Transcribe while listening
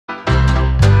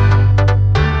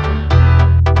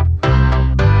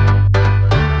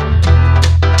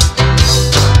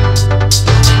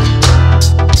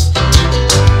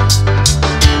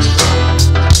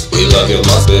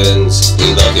muffins,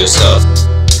 we love your stuff.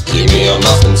 Give me your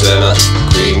muffins and a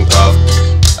cream puff.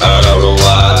 I don't know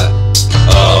why.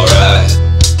 Alright,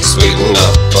 sweeten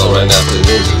up for an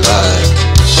afternoon delight.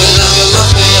 We love your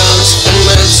muffins and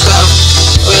red stuff.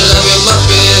 We love your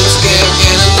muffins, can't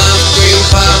get enough cream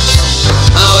puff.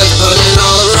 Always putting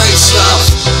all the right stuff,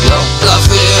 no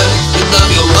bluffing. We love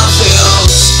your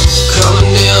muffins.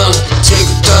 Coming in, take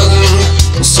a tugging,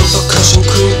 and some percussion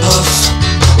cream puff.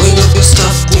 We love your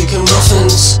stuff, making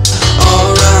muffins.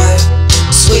 Alright,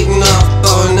 sweeten up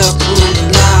for an afternoon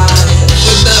delight.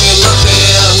 We love your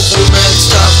muffins and red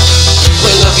stuff.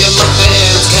 We love your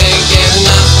muffins, can't get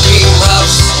enough cream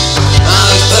puffs.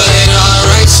 Always putting all the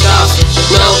right stuff,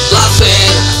 no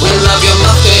bluffing. We love your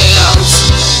muffins.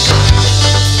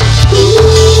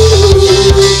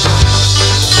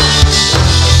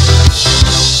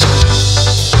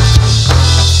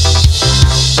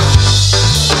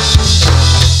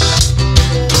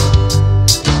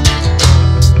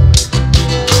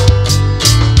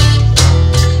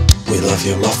 We love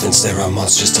your muffins, they're a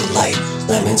monstrous delight.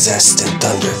 Lemon zest and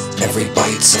thunder, every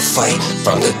bite's a fight.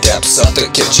 From the depths of the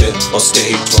kitchen or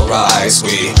stage or rise,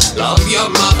 we love your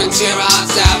muffins, here our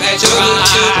savage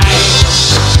ride.